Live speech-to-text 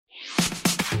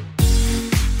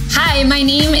Hi, my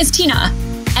name is Tina,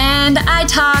 and I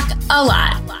talk a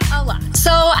lot.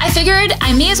 So I figured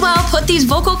I may as well put these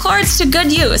vocal cords to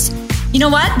good use. You know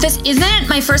what? This isn't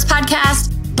my first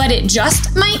podcast, but it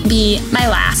just might be my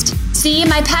last. See,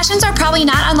 my passions are probably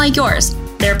not unlike yours.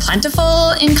 They're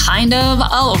plentiful and kind of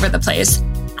all over the place.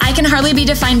 I can hardly be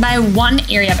defined by one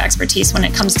area of expertise when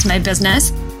it comes to my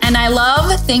business. And I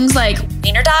love things like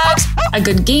wiener dogs, a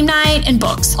good game night, and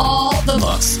books. All the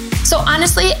books. So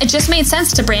honestly, it just made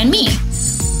sense to brand me.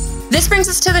 This brings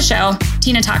us to the show,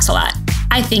 Tina Talks a Lot.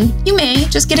 I think you may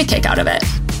just get a kick out of it.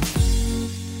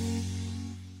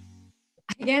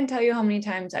 I can't tell you how many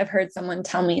times I've heard someone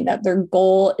tell me that their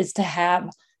goal is to have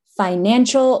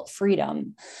financial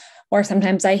freedom. Or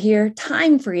sometimes I hear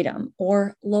time freedom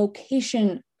or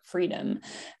location freedom,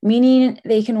 meaning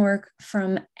they can work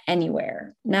from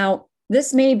anywhere. Now,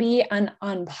 this may be an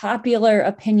unpopular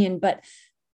opinion, but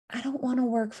I don't want to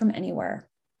work from anywhere.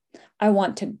 I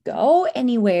want to go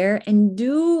anywhere and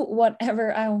do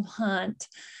whatever I want.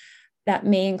 That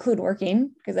may include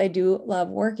working, because I do love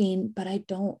working, but I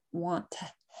don't want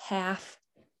to have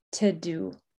to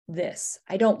do this.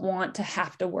 I don't want to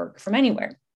have to work from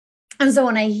anywhere. And so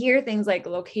when I hear things like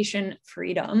location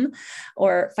freedom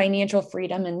or financial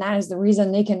freedom, and that is the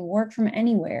reason they can work from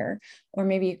anywhere, or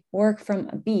maybe work from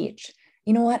a beach,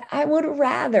 you know what? I would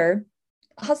rather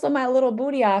hustle my little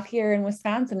booty off here in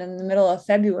Wisconsin in the middle of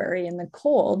February in the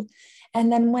cold.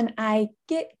 And then when I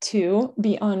get to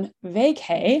be on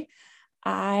vacay,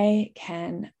 I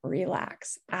can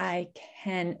relax. I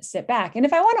can sit back. And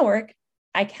if I want to work,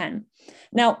 I can.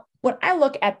 Now, what I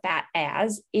look at that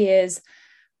as is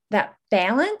that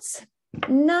balance,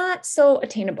 not so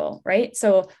attainable, right?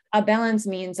 So a balance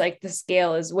means like the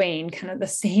scale is weighing kind of the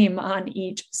same on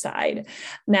each side.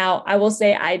 Now, I will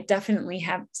say I definitely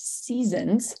have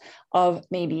seasons of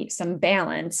maybe some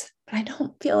balance, but I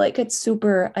don't feel like it's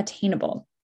super attainable.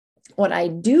 What I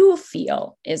do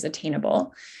feel is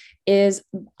attainable is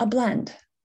a blend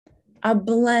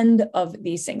of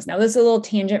these things. Now, this is a little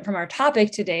tangent from our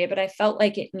topic today, but I felt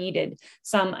like it needed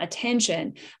some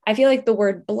attention. I feel like the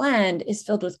word blend is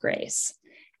filled with grace,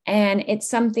 and it's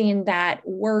something that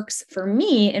works for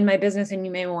me in my business, and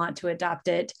you may want to adopt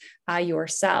it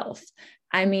yourself.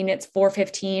 I mean, it's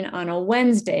 4:15 on a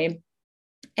Wednesday,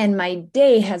 and my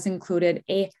day has included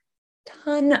a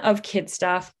ton of kid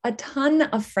stuff, a ton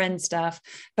of friend stuff,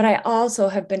 but I also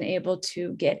have been able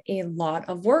to get a lot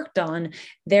of work done.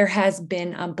 There has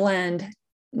been a blend,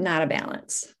 not a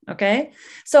balance. Okay.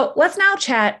 So let's now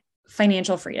chat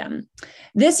financial freedom.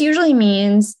 This usually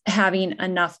means having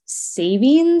enough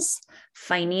savings,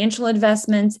 financial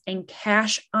investments, and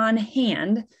cash on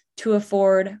hand to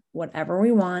afford whatever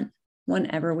we want,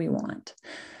 whenever we want.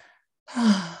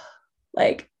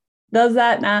 Does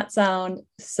that not sound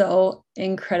so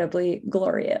incredibly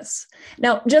glorious?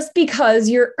 Now, just because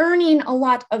you're earning a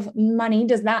lot of money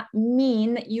does not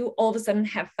mean that you all of a sudden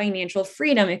have financial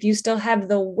freedom. If you still have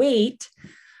the weight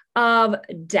of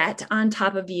debt on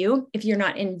top of you, if you're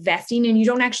not investing and you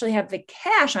don't actually have the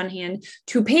cash on hand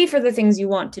to pay for the things you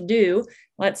want to do,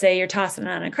 let's say you're tossing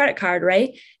on a credit card,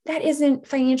 right? That isn't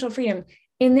financial freedom.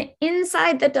 In the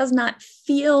inside, that does not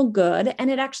feel good. And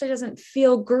it actually doesn't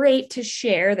feel great to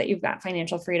share that you've got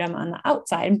financial freedom on the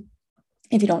outside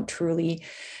if you don't truly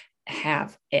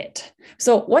have it.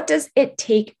 So what does it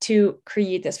take to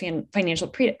create this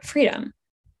financial freedom?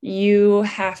 You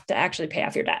have to actually pay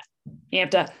off your debt. You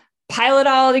have to pile it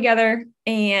all together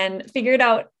and figure it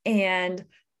out and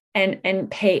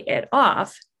pay it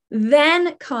off.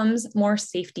 Then comes more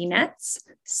safety nets,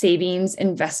 savings,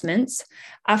 investments.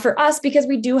 For us, because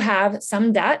we do have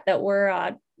some debt that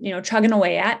we're chugging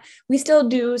away at, we still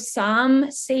do some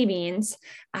savings,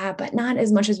 but not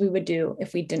as much as we would do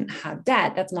if we didn't have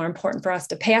debt. That's more important for us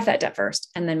to pay off that debt first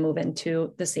and then move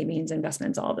into the savings,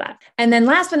 investments, all of that. And then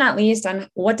last but not least, on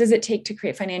what does it take to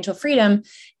create financial freedom,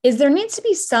 is there needs to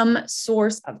be some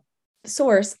source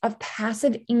of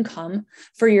passive income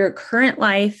for your current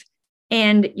life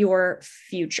and your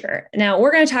future. Now,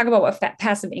 we're going to talk about what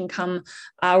passive income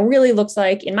really looks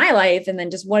like in my life, and then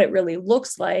just what it really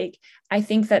looks like. I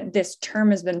think that this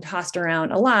term has been tossed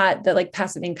around a lot, that like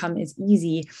passive income is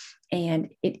easy, and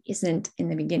it isn't in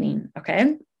the beginning,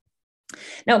 okay?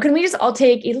 Now, can we just all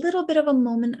take a little bit of a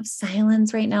moment of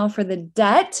silence right now for the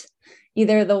debt,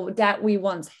 either the debt we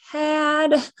once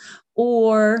had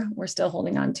or we're still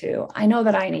holding on to? I know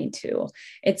that I need to.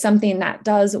 It's something that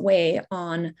does weigh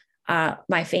on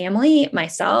my family,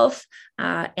 myself,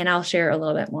 and I'll share a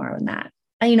little bit more on that.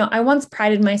 I once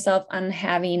prided myself on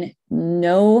having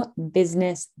no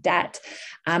business debt.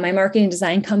 My marketing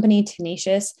design company,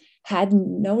 Tenacious, had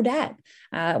no debt.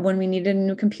 When we needed a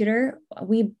new computer,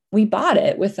 we bought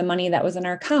it with the money that was in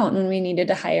our account. When we needed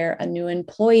to hire a new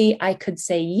employee, I could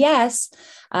say yes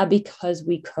because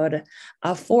we could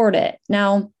afford it.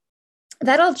 Now,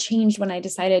 that all changed when I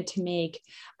decided to make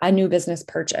a new business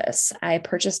purchase. I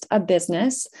purchased a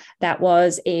business that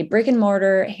was a brick and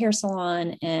mortar hair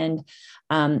salon and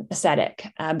aesthetic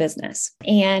business.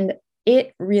 And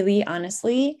it really,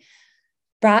 honestly,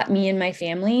 brought me and my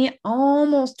family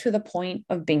almost to the point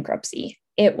of bankruptcy.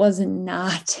 It was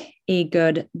not a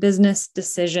good business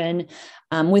decision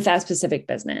with that specific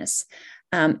business.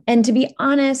 And to be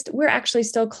honest, we're actually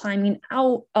still climbing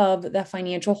out of the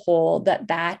financial hole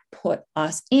that put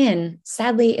us in.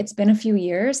 Sadly, it's been a few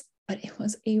years, but it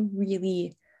was a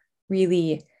really,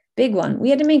 really big one. We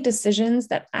had to make decisions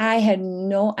that I had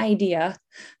no idea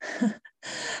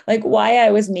like why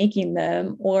I was making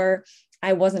them, or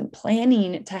I wasn't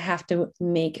planning to have to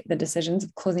make the decisions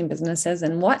of closing businesses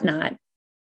and whatnot.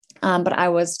 But I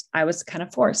was kind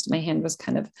of forced. My hand was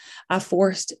kind of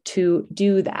forced to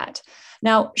do that.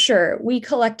 Now, sure, we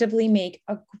collectively make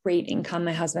a great income,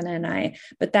 my husband and I,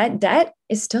 but that debt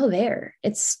is still there.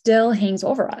 It still hangs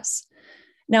over us.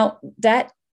 Now,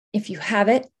 debt, if you have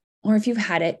it or if you've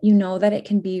had it, you know that it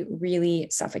can be really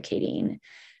suffocating.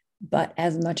 But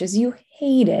as much as you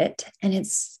hate it and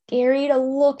it's scary to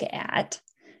look at,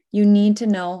 you need to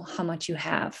know how much you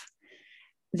have.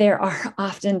 There are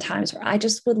often times where I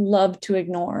just would love to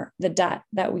ignore the debt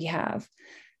that we have,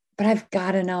 but I've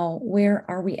got to know, where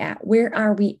are we at? Where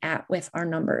are we at with our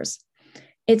numbers?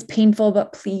 It's painful,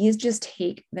 but please just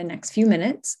take the next few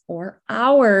minutes or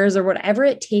hours or whatever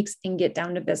it takes and get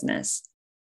down to business.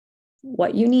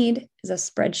 What you need is a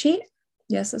spreadsheet.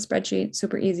 Yes, a spreadsheet,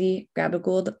 super easy. Grab a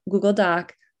Google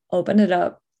Doc, open it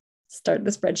up, start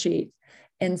the spreadsheet,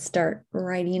 and start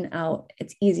writing out.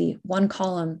 It's easy. One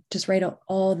column, just write out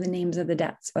all the names of the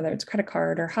debts, whether it's credit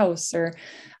card or house, or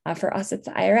for us, it's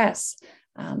the IRS.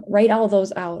 Write all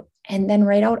those out, and then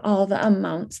write out all the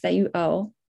amounts that you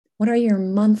owe. What are your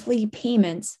monthly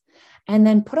payments? And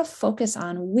then put a focus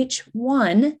on which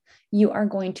one you are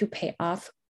going to pay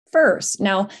off first.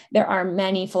 Now, there are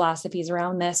many philosophies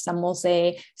around this. Some will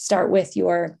say start with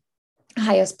your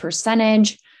highest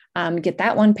percentage, get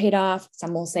that one paid off.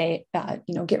 Some will say,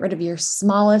 get rid of your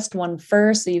smallest one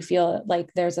first, so you feel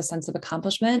like there's a sense of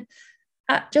accomplishment.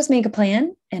 Just make a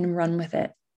plan and run with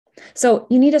it. So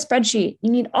you need a spreadsheet.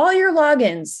 You need all your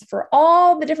logins for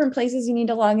all the different places you need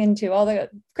to log into, all the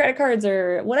credit cards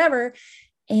or whatever,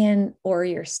 or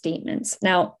your statements.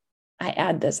 Now, I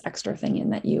add this extra thing in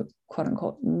that you quote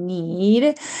unquote need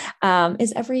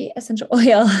is every essential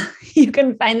oil you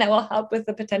can find that will help with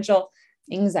the potential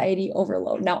anxiety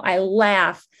overload. Now, I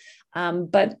laugh,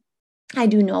 but I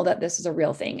do know that this is a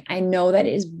real thing. I know that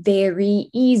it is very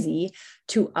easy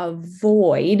to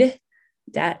avoid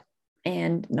debt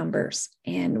and numbers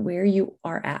and where you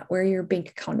are at, where your bank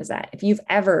account is at. If you've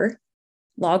ever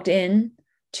logged in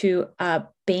to a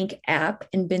bank app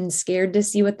and been scared to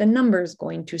see what the number is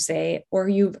going to say, or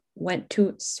you've went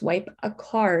to swipe a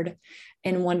card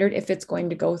and wondered if it's going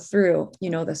to go through,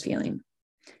 you know this feeling.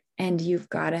 And you've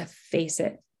got to face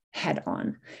it head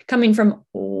on. Coming from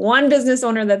one business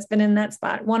owner that's been in that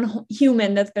spot, one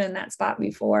human that's been in that spot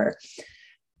before,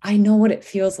 I know what it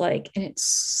feels like. And it's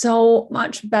so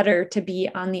much better to be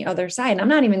on the other side. And I'm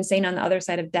not even saying on the other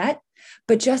side of debt,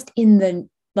 but just in the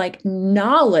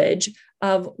knowledge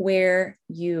of where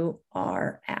you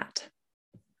are at.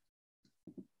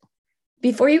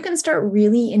 Before you can start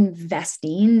really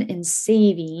investing and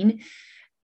saving,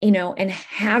 and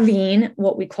having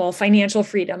what we call financial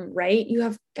freedom, right? You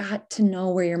have got to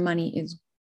know where your money is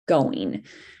going.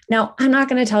 Now, I'm not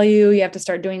going to tell you have to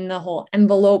start doing the whole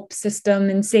envelope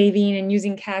system and saving and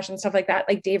using cash and stuff like that,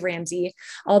 like Dave Ramsey,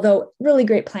 although really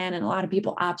great plan. And a lot of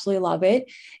people absolutely love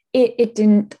it. I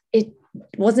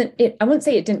wouldn't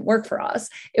say it didn't work for us.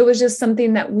 It was just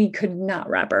something that we could not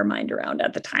wrap our mind around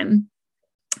at the time.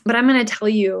 But I'm going to tell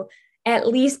you, at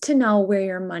least to know where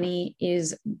your money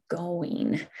is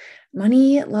going.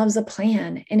 Money loves a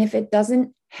plan. And if it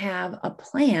doesn't have a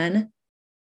plan,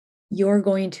 you're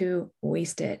going to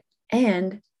waste it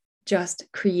and just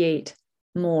create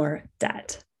more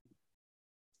debt.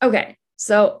 Okay,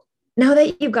 so now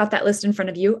that you've got that list in front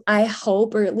of you, I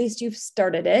hope, or at least you've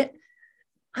started it,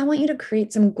 I want you to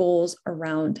create some goals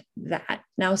around that.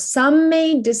 Now, some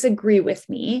may disagree with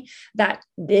me that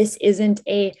this isn't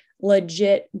a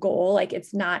legit goal, like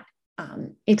it's not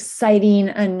exciting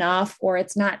enough, or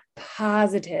it's not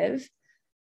positive.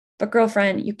 But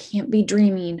girlfriend, you can't be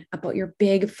dreaming about your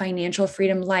big financial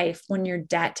freedom life when your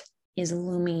debt is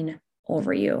looming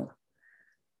over you.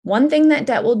 One thing that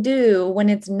debt will do when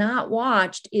it's not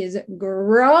watched is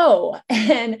grow.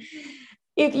 And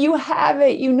if you have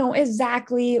it, you know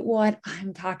exactly what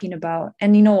I'm talking about.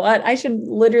 And you know what? I should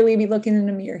literally be looking in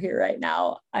the mirror here right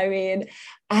now. I mean,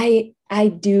 I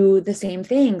do the same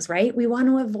things, right? We want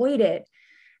to avoid it,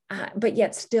 but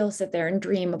yet still sit there and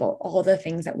dream about all the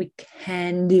things that we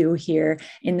can do here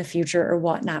in the future or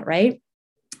whatnot, right?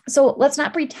 So let's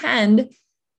not pretend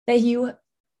that you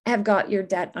have got your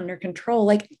debt under control.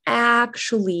 Like,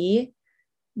 actually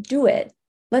do it.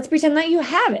 Let's pretend that you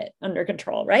have it under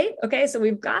control, right? Okay, so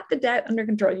we've got the debt under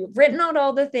control. You've written out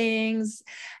all the things.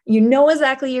 You know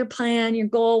exactly your plan, your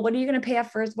goal. What are you going to pay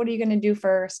off first? What are you going to do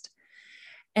first?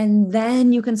 And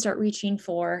then you can start reaching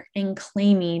for and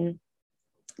claiming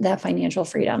that financial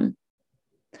freedom.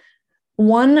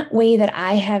 One way that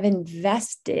I have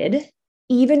invested,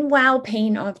 even while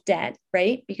paying off debt,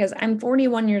 right? Because I'm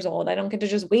 41 years old. I don't get to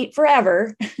just wait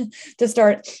forever to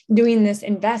start doing this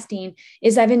investing,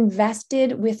 is I've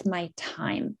invested with my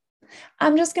time.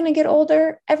 I'm just going to get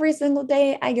older every single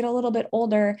day. I get a little bit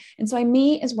older. And so I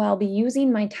may as well be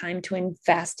using my time to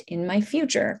invest in my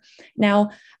future.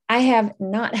 Now, I have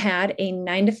not had a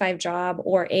 9-to-5 job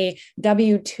or a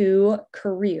W-2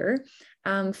 career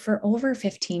for over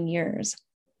 15 years.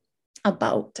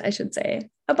 About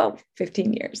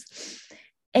 15 years.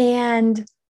 And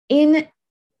in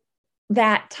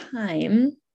that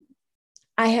time,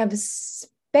 I have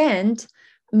spent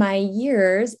my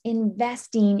years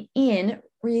investing in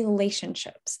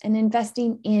relationships and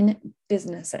investing in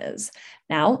businesses.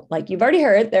 Now, like you've already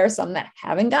heard, there are some that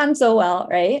haven't gone so well,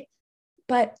 right?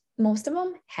 But most of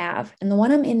them have. And the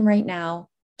one I'm in right now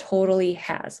totally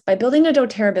has. By building a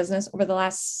doTERRA business over the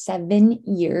last 7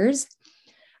 years,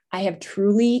 I have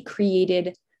truly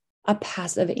created a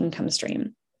passive income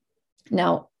stream.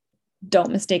 Now,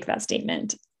 don't mistake that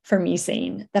statement for me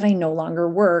saying that I no longer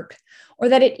work, or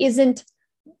that it isn't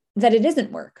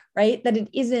work, right? That it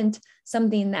isn't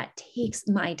something that takes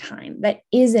my time, that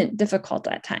isn't difficult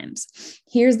at times.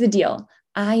 Here's the deal.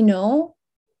 I know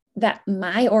that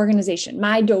my organization,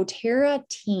 my doTERRA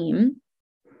team,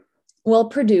 will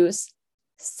produce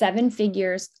 7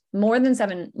 figures, more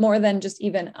than just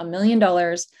even $1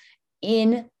 million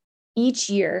in each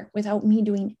year without me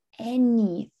doing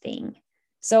anything.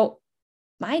 So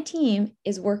my team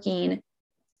is working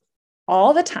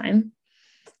all the time.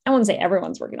 I won't say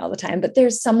everyone's working all the time, but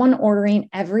there's someone ordering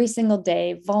every single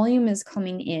day. Volume is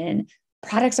coming in.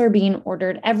 Products are being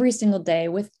ordered every single day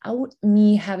without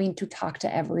me having to talk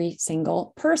to every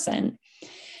single person.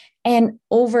 And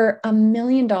over $1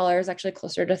 million, actually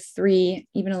closer to 3,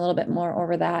 even a little bit more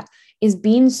over that, is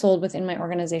being sold within my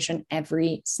organization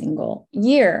every single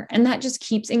year. And that just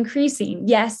keeps increasing.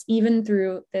 Yes, even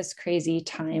through this crazy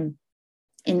time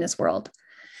in this world.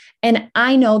 And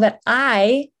I know that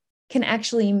I can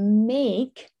actually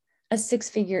make a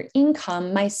 6-figure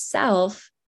income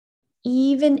myself,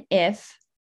 even if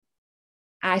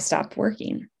I stopped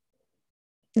working.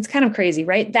 It's kind of crazy,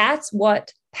 right? That's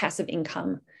what passive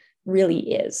income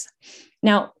really is.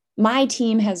 Now, my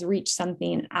team has reached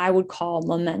something I would call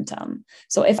momentum.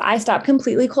 So if I stop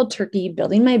completely cold turkey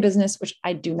building my business, which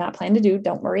I do not plan to do,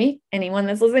 don't worry, anyone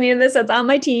that's listening to this that's on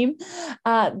my team,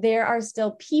 there are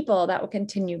still people that will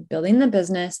continue building the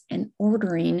business and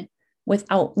ordering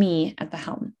without me at the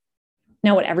helm.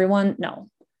 Now, would everyone? No,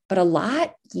 but a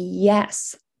lot,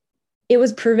 yes. It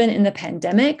was proven in the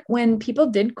pandemic when people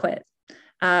did quit,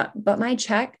 but my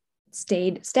check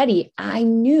stayed steady. I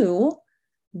knew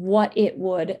what it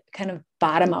would kind of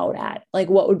bottom out at, like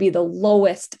what would be the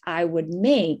lowest I would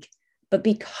make. But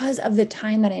because of the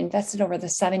time that I invested over the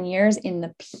 7 years in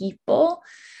the people,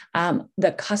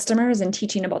 the customers, and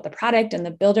teaching about the product, and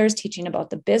the builders teaching about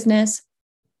the business,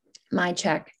 my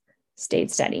check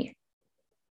stayed steady.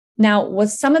 Now,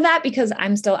 was some of that because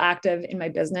I'm still active in my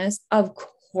business? Of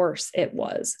course it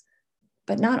was,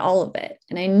 but not all of it.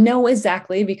 And I know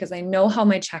exactly, because I know how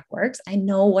my check works. I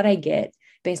know what I get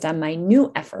based on my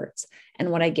new efforts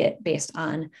and what I get based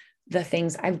on the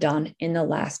things I've done in the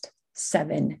last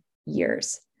 7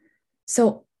 years.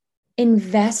 So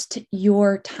invest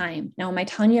your time. Now, am I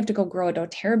telling you have to go grow a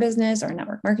doTERRA business or a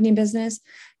network marketing business?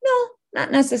 No,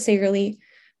 not necessarily.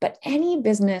 But any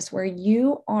business where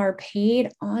you are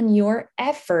paid on your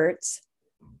efforts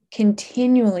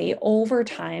continually over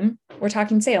time, we're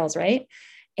talking sales, right?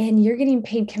 And you're getting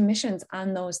paid commissions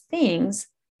on those things,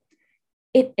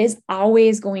 it is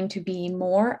always going to be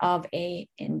more of a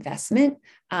investment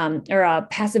or a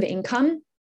passive income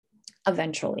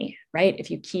eventually, right?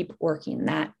 If you keep working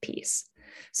that piece.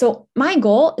 So my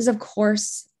goal is, of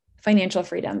course, financial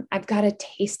freedom. I've got a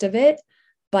taste of it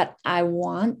but I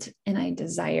want and I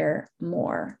desire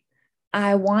more.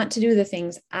 I want to do the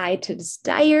things I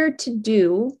desire to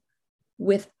do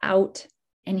without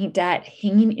any debt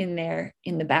hanging in there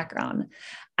in the background.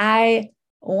 I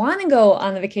want to go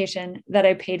on the vacation that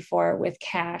I paid for with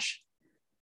cash,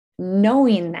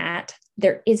 knowing that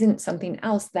there isn't something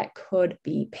else that could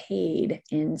be paid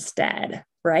instead,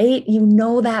 right? You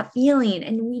know that feeling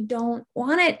and we don't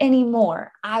want it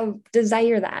anymore. I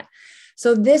desire that.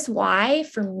 So this why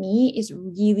for me is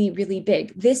really, really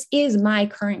big. This is my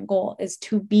current goal, is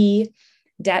to be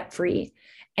debt-free.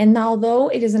 And although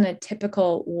it isn't a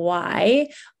typical why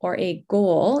or a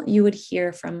goal, you would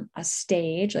hear from a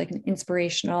stage, like an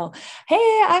inspirational,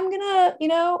 hey, I'm going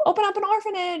to, open up an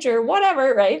orphanage or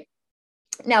whatever, right?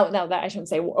 Now that I shouldn't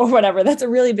say or whatever, that's a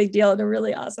really big deal and a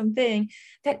really awesome thing.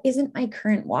 That isn't my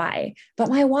current why, but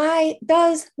my why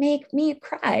does make me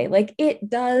cry. Like it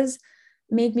does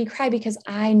make me cry because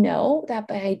I know that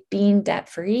by being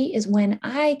debt-free is when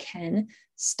I can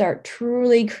start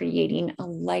truly creating a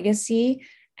legacy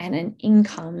and an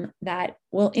income that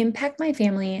will impact my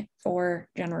family for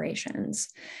generations.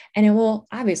 And it will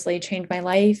obviously change my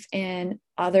life and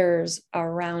others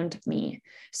around me.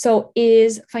 So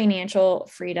is financial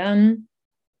freedom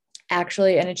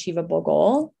actually an achievable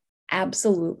goal?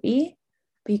 Absolutely.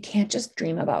 But you can't just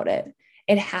dream about it.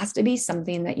 It has to be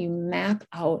something that you map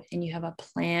out and you have a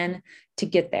plan to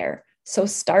get there. So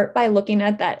start by looking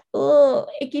at that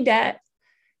icky debt.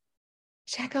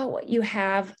 Check out what you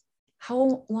have,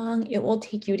 how long it will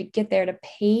take you to get there to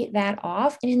pay that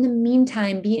off. And in the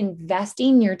meantime, be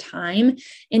investing your time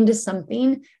into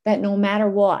something that no matter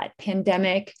what,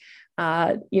 pandemic,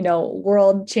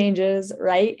 world changes,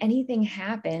 right? Anything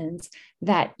happens,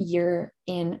 that you're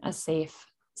in a safe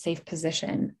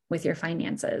position with your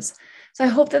finances. So I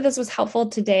hope that this was helpful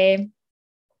today.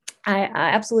 I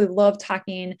absolutely love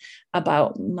talking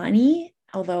about money,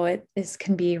 although this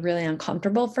can be really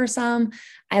uncomfortable for some.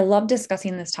 I love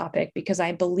discussing this topic because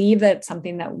I believe that it's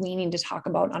something that we need to talk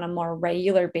about on a more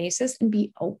regular basis and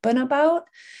be open about,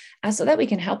 so that we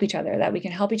can help each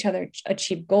other,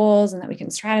 achieve goals, and that we can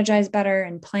strategize better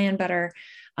and plan better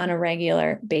on a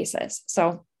regular basis.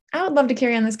 So I would love to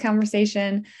carry on this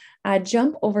conversation.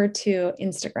 Jump over to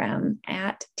Instagram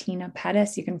at Tina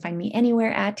Pettis. You can find me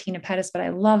anywhere at Tina Pettis, but I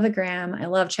love the gram. I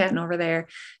love chatting over there.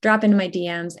 Drop into my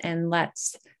DMs and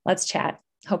let's chat.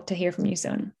 Hope to hear from you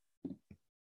soon.